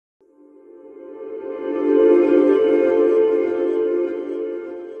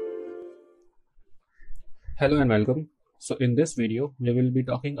Hello and welcome. So in this video, we will be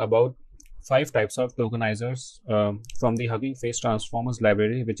talking about 5 types of tokenizers from the Hugging Face Transformers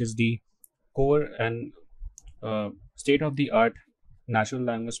library, which is the core and state-of-the-art natural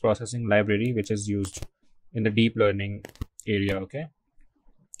language processing library, which is used in the deep learning area. Okay.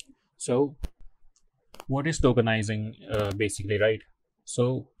 So what is tokenizing basically, right?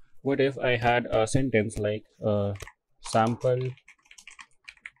 So what if I had a sentence like sample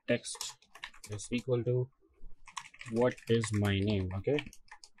text is equal to what is my name? Okay,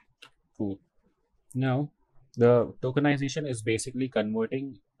 cool. Now the tokenization is basically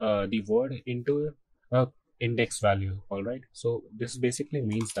converting the word into a index value. All right, so this basically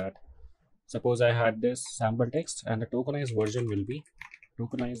means that suppose I had this sample text and the tokenized version will be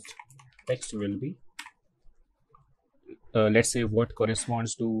tokenized text will be let's say what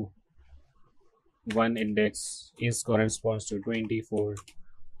corresponds to one index is corresponds to 24,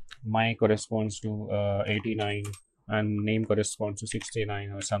 my corresponds to 89, and name corresponds to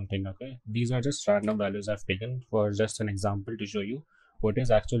 69 or something. Okay, these are just random values I've taken for just an example to show you what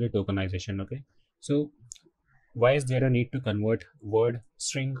is actually tokenization. Okay, so why is there a need to convert word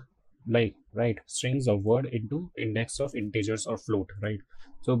string, like right, strings of word into index of integers or float, right?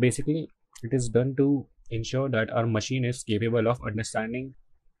 So basically it is done to ensure that our machine is capable of understanding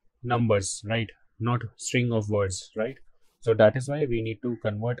numbers, right, not string of words, right? So that is why we need to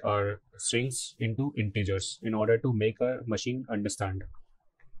convert our strings into integers in order to make our machine understand.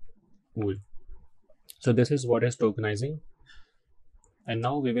 Cool. So this is what is tokenizing. And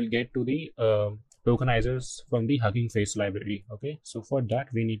now we will get to the tokenizers from the Hugging Face library. Okay, so for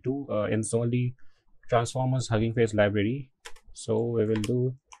that we need to install the Transformers Hugging Face library. So we will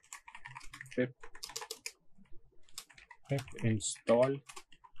do pip install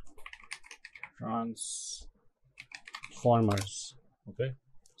transformers. Okay,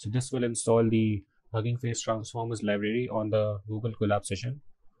 so this will install the Hugging Face Transformers library on the Google Colab session,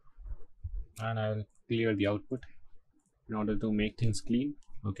 and I'll clear the output in order to make things clean.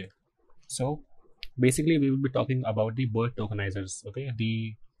 Okay, so basically we will be talking about the BERT tokenizers. Okay,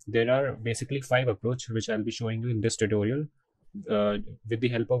 there are basically 5 approach which I'll be showing you in this tutorial, with the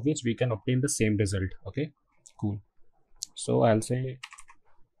help of which we can obtain the same result. Okay, cool. So I'll say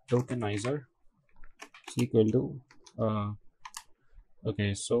tokenizer is equal to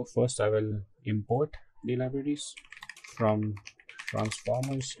okay, so first I will import the libraries from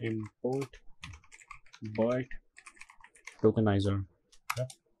transformers, import BERT tokenizer.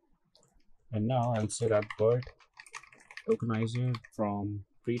 Yep. And now I'll say that BERT tokenizer from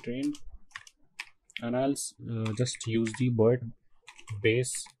pre-trained, and I'll just use the BERT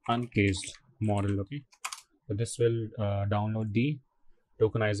base uncased model. Okay, so this will download the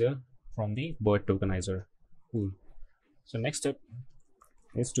tokenizer from the BERT tokenizer. Cool. So next step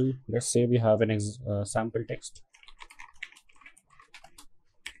is to, let's say we have an sample text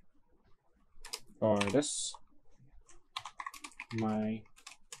for this my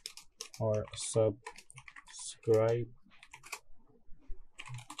or subscribe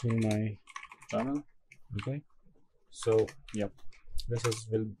to my channel. Okay, so yep,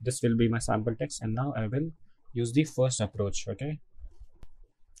 this will be my sample text, and now I will use the first approach. Okay,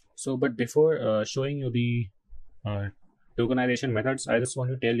 so but before showing you the tokenization methods, I just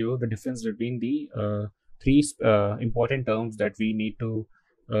want to tell you the difference between the 3 important terms that we need to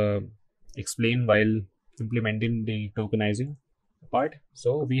explain while implementing the tokenizing part.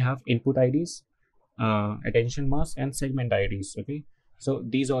 So we have input IDs, attention mask, and segment IDs. Okay, so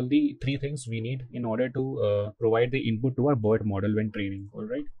these are the 3 things we need in order to provide the input to our BERT model when training. All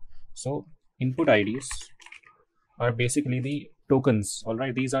right, so input IDs are basically the tokens. All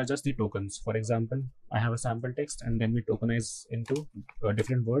right, these are just the tokens. For example, I have a sample text and then we tokenize into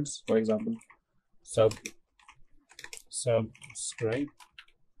different words. For example, subscribe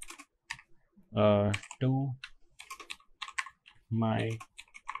to my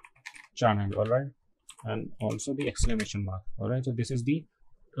channel. All right, and also the exclamation mark. All right, so this is the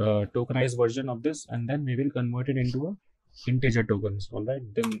tokenized version of this, and then we will convert it into a integer tokens. All right,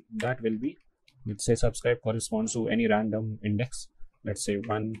 then that will be, let's say subscribe corresponds to any random index, let's say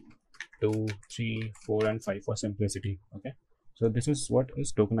 1, 2, 3, 4, and 5 for simplicity. Okay, so this is what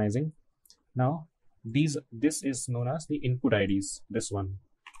is tokenizing. Now this is known as the input IDs, this one.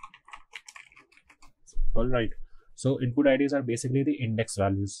 All right, so input IDs are basically the index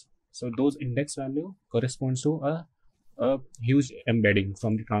values. So those index value corresponds to a huge embedding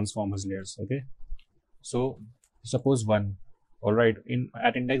from the transformers layers. Okay, so suppose 1. All right,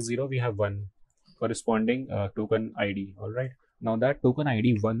 at index 0 we have 1 corresponding token ID. All right, now that token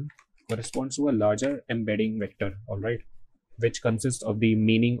ID 1 corresponds to a larger embedding vector. All right, which consists of the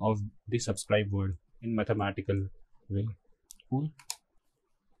meaning of the subscribe word. in mathematical way. Cool.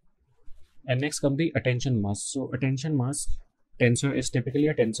 And next come the attention mask. So attention mask tensor is typically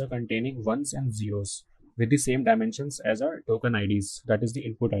a tensor containing ones and zeros with the same dimensions as our token IDs, that is the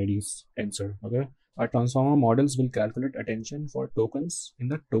input IDs tensor. Okay. Our transformer models will calculate attention for tokens in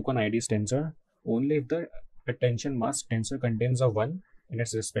the token IDs tensor only if the attention mask tensor contains a 1 in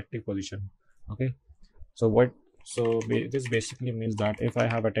its respective position. Okay. This basically means that if I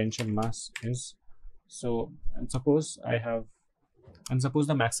have attention mask is and suppose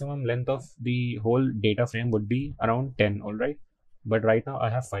the maximum length of the whole data frame would be around 10, all right, but right now I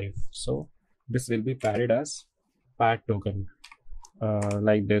have 5, so this will be padded as pad token,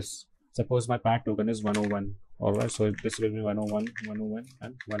 like this. Suppose my pad token is 101, all right, so this will be 101, 101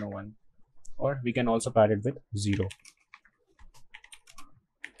 and 101, or we can also pad it with 0,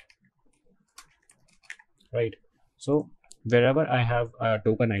 right? So wherever I have a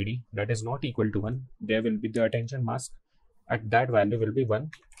token ID that is not equal to 1, there will be the attention mask at that value will be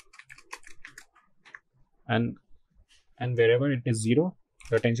 1, and wherever it is 0,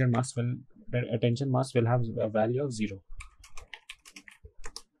 the attention mask will have a value of 0.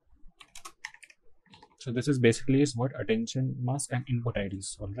 So this is basically what attention mask and input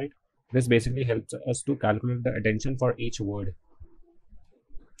IDs, all right. This basically helps us to calculate the attention for each word,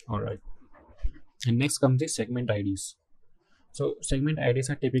 all right. And next comes the segment IDs. So segment IDs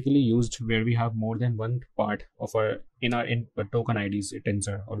are typically used where we have more than one part of our token IDs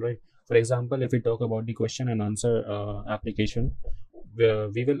tensor, all right. For example, if we talk about the question and answer application, where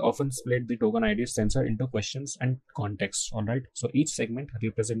we will often split the token IDs tensor into questions and context, all right. So each segment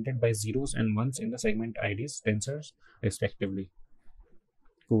represented by zeros and ones in the segment IDs tensors respectively.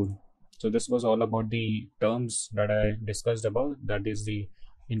 Cool. So this was all about the terms that I discussed about, that is the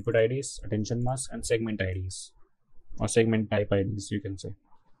input IDs, attention mask, and segment IDs, or segment type IDs, you can say.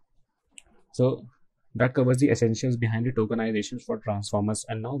 So that covers the essentials behind the tokenizations for transformers,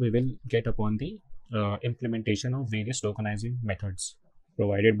 and now we will get upon the implementation of various tokenizing methods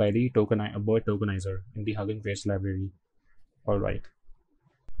provided by the BERT tokenizer in the Hugging Face library. All right.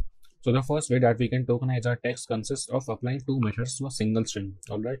 So the first way that we can tokenize our text consists of applying two methods to a single string.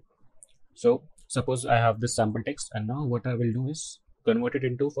 All right. So suppose I have this sample text, and now what I will do is convert it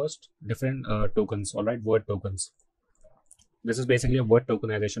into first different tokens. All right, word tokens. This is basically a word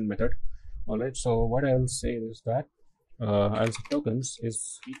tokenization method. All right. So what I will say is that I'll say tokens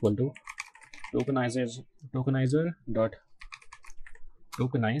is equal to tokenizer dot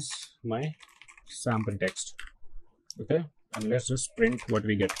tokenize my sample text. Okay, and let's just print what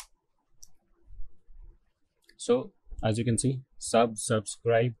we get. So as you can see,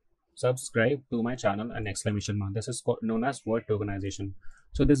 subscribe to my channel and exclamation mark. This is known as word tokenization.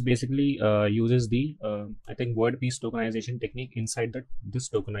 So this basically uses the I think word piece tokenization technique inside this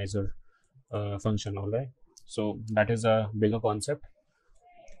tokenizer function. All right, so that is a bigger concept.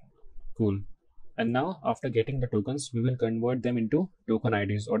 Cool. And now after getting the tokens, we will convert them into token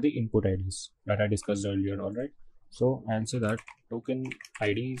IDs or the input IDs that I discussed earlier. All right, so I'll say that token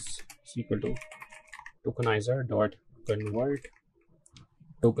IDs is equal to tokenizer dot convert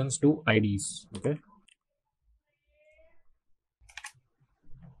tokens to IDs. Okay,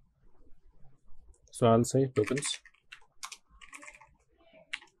 so I'll say tokens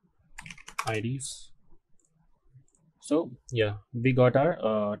IDs. So yeah, we got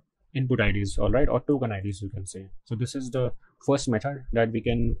our input IDs, all right, or token IDs, you can say. So this is the first method that we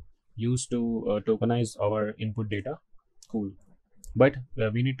can use to tokenize our input data. Cool. But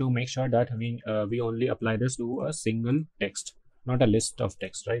we need to make sure that we only apply this to a single text, not a list of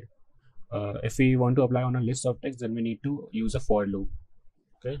text, right? If we want to apply on a list of text, then we need to use a for loop,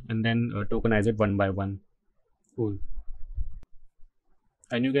 okay, and then tokenize it one by one. Cool.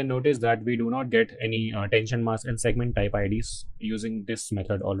 And you can notice that we do not get any attention mask and segment type IDs using this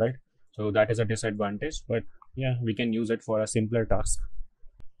method, all right. So that is a disadvantage, but yeah, we can use it for a simpler task.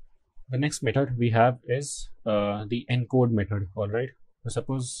 The next method we have is the encode method, all right. So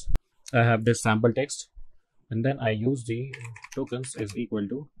suppose I have this sample text, and then I use the tokens is equal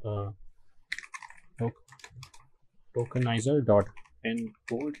to tokenizer dot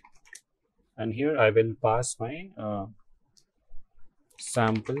encode, and here I will pass my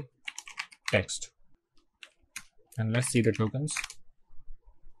sample text, and let's see the tokens.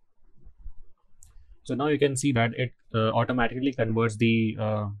 So now you can see that it automatically converts the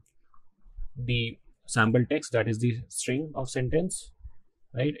sample text, that is the string of sentence,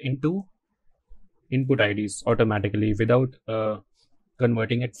 right, into input IDs automatically without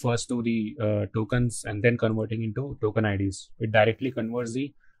converting it first to the tokens and then converting into token IDs. It directly converts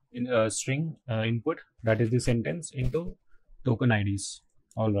the string input, that is the sentence, into token IDs.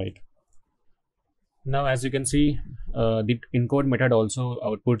 All right. Now, as you can see, the encode method also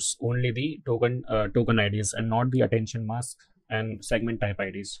outputs only the token IDs and not the attention mask and segment type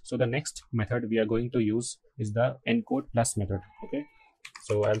IDs. So the next method we are going to use is the encode plus method. Okay,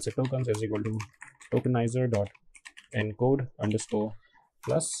 so I'll say tokens is equal to tokenizer dot encode underscore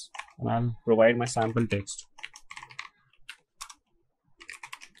plus, and I'll provide my sample text.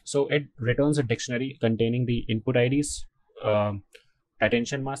 So it returns a dictionary containing the input IDs,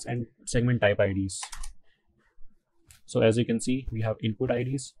 attention mask, and segment type IDs. So as you can see, we have input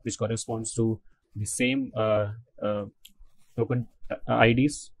IDs, which corresponds to the same token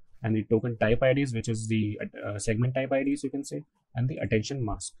IDs, and the token type IDs, which is the segment type IDs, you can say, and the attention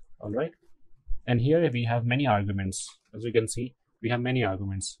mask. All right. And here we have many arguments. As you can see, we have many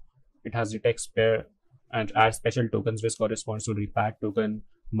arguments. It has the text pair and add special tokens, which corresponds to the pad token,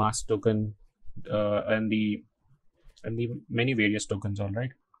 mask token, and the many various tokens. All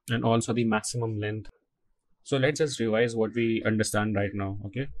right, and also the maximum length. So let's just revise what we understand right now.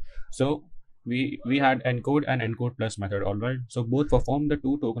 Okay, so we had encode and encode plus method. All right, so both perform the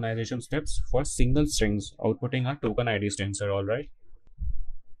two tokenization steps for single strings, outputting a token ID tensor. All right,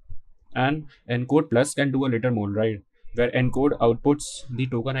 and encode plus can do a little more, right, where encode outputs the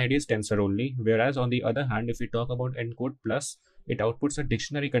token IDs tensor only, whereas on the other hand, if we talk about encode plus, it outputs a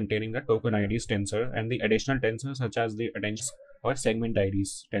dictionary containing the token IDs tensor and the additional tensors such as the attention or segment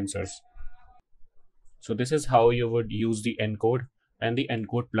IDs tensors. So this is how you would use the encode and the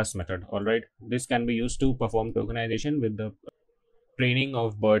encode plus method. All right, this can be used to perform tokenization with the training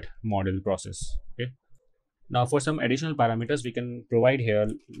of BERT model process. Okay. Now for some additional parameters we can provide here,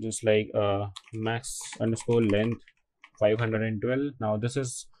 just like max underscore length 512. Now this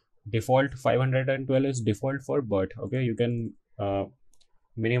is default, 512 is default for BERT. Okay, you can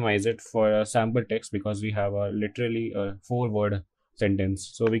minimize it for a sample text because we have a literally a 4-word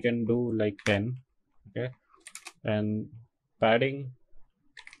sentence, so we can do like 10. Okay, and padding,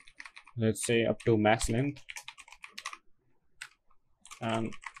 let's say up to max length,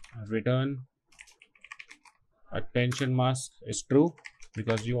 and return attention mask is true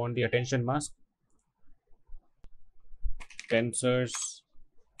because you want the attention mask. Tensors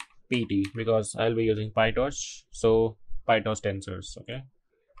pt because I'll be using PyTorch, so PyTorch tensors. Okay,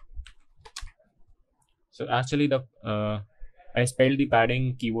 so actually the I spelled the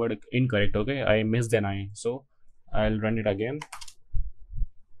padding keyword incorrect. Okay, I missed an I, so I'll run it again.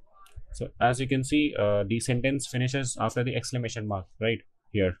 So as you can see, the sentence finishes after the exclamation mark right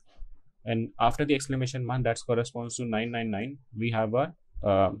here, and after the exclamation mark that corresponds to 999, we have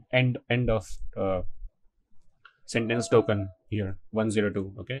a end of sentence token here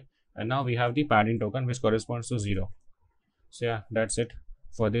 102. Okay, and now we have the padding token which corresponds to 0. So yeah, that's it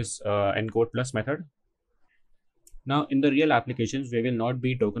for this encode plus method. Now in the real applications we will not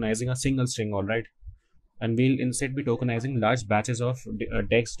be tokenizing a single string, all right, and we'll instead be tokenizing large batches of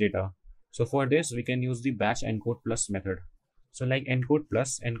text data. So for this we can use the batch encode plus method. So like encode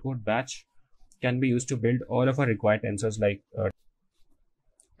plus, encode batch can be used to build all of our required tensors like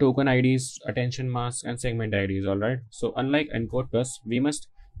token IDs, attention masks, and segment IDs. All right. So unlike encode plus, we must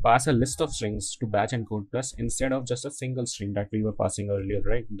pass a list of strings to batch encode plus instead of just a single string that we were passing earlier,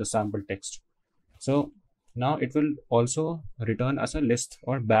 right? The sample text. So now it will also return as a list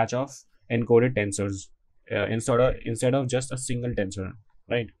or batch of encoded tensors instead of just a single tensor,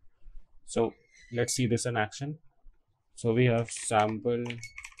 right? So let's see this in action. So we have sample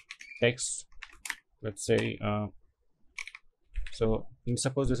text, let's say so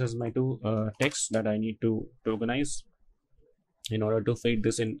suppose this is my two text that I need to tokenize in order to feed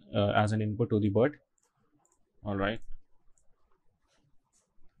this in as an input to the BERT. All right,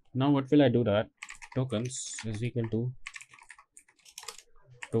 now what will I do? That tokens is equal to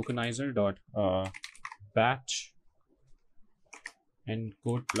tokenizer dot batch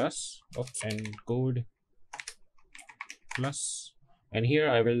encode plus encode plus, and here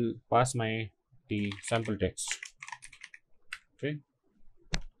I will pass my the sample text. Okay,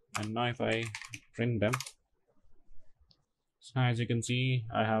 and now if I print them, so as you can see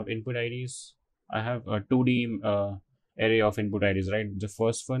I have input IDs. I have a 2D array of input IDs, right? The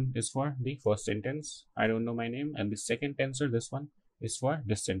first one is for the first sentence, I don't know my name, and the second tensor, this one, is for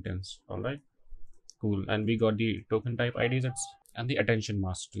this sentence. All right, cool. And we got the token type IDs and the attention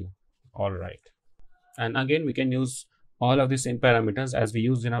mask too. All right, and again we can use all of these same parameters as we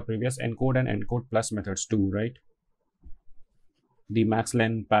used in our previous encode and encode plus methods too, right? The max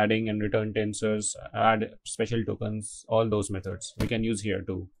length, padding, and return tensors, add special tokens, all those methods we can use here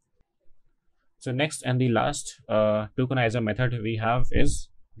too. So next and the last tokenizer method we have is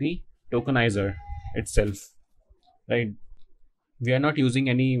the tokenizer itself, right? we are not using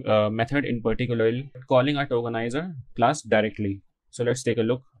any method in particular, calling our tokenizer class directly. So let's take a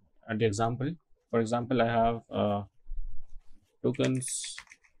look at the example. For example, I have tokens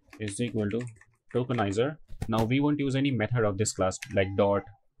is equal to tokenizer. Now we won't use any method of this class like dot,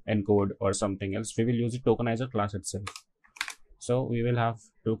 encode, or something else. We will use the tokenizer class itself. So we will have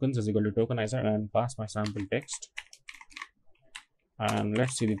tokens is equal to tokenizer and pass my sample text. And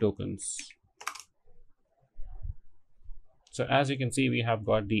let's see the tokens. So as you can see, we have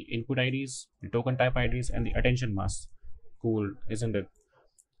got the input IDs, the token type IDs, and the attention masks. Cool, isn't it?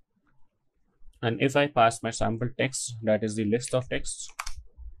 And if I pass my sample text, that is the list of texts,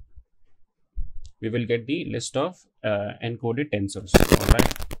 we will get the list of encoded tensors. All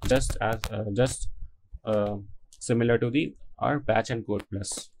right, just similar to the our batch encode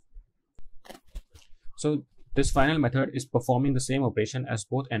plus. So this final method is performing the same operation as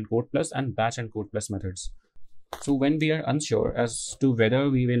both encode plus and batch encode plus methods. So when we are unsure as to whether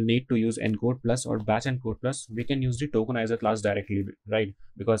we will need to use encode plus or batch encode plus, we can use the tokenizer class directly, right?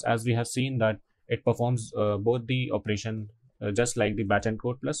 Because as we have seen that it performs both the operation just like the batch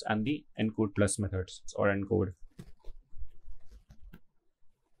encode plus and the encode plus methods or encode.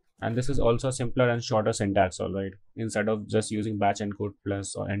 And this is also a simpler and shorter syntax, all right? Instead of just using batch encode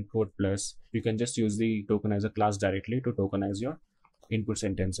plus or encode plus, you can just use the tokenizer class directly to tokenize your input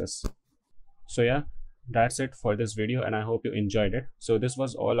sentences. So yeah, that's it for this video, and I hope you enjoyed it. So this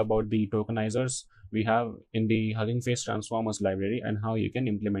was all about the tokenizers we have in the Hugging Face Transformers library and how you can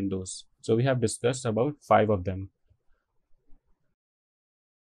implement those. So we have discussed about 5 of them.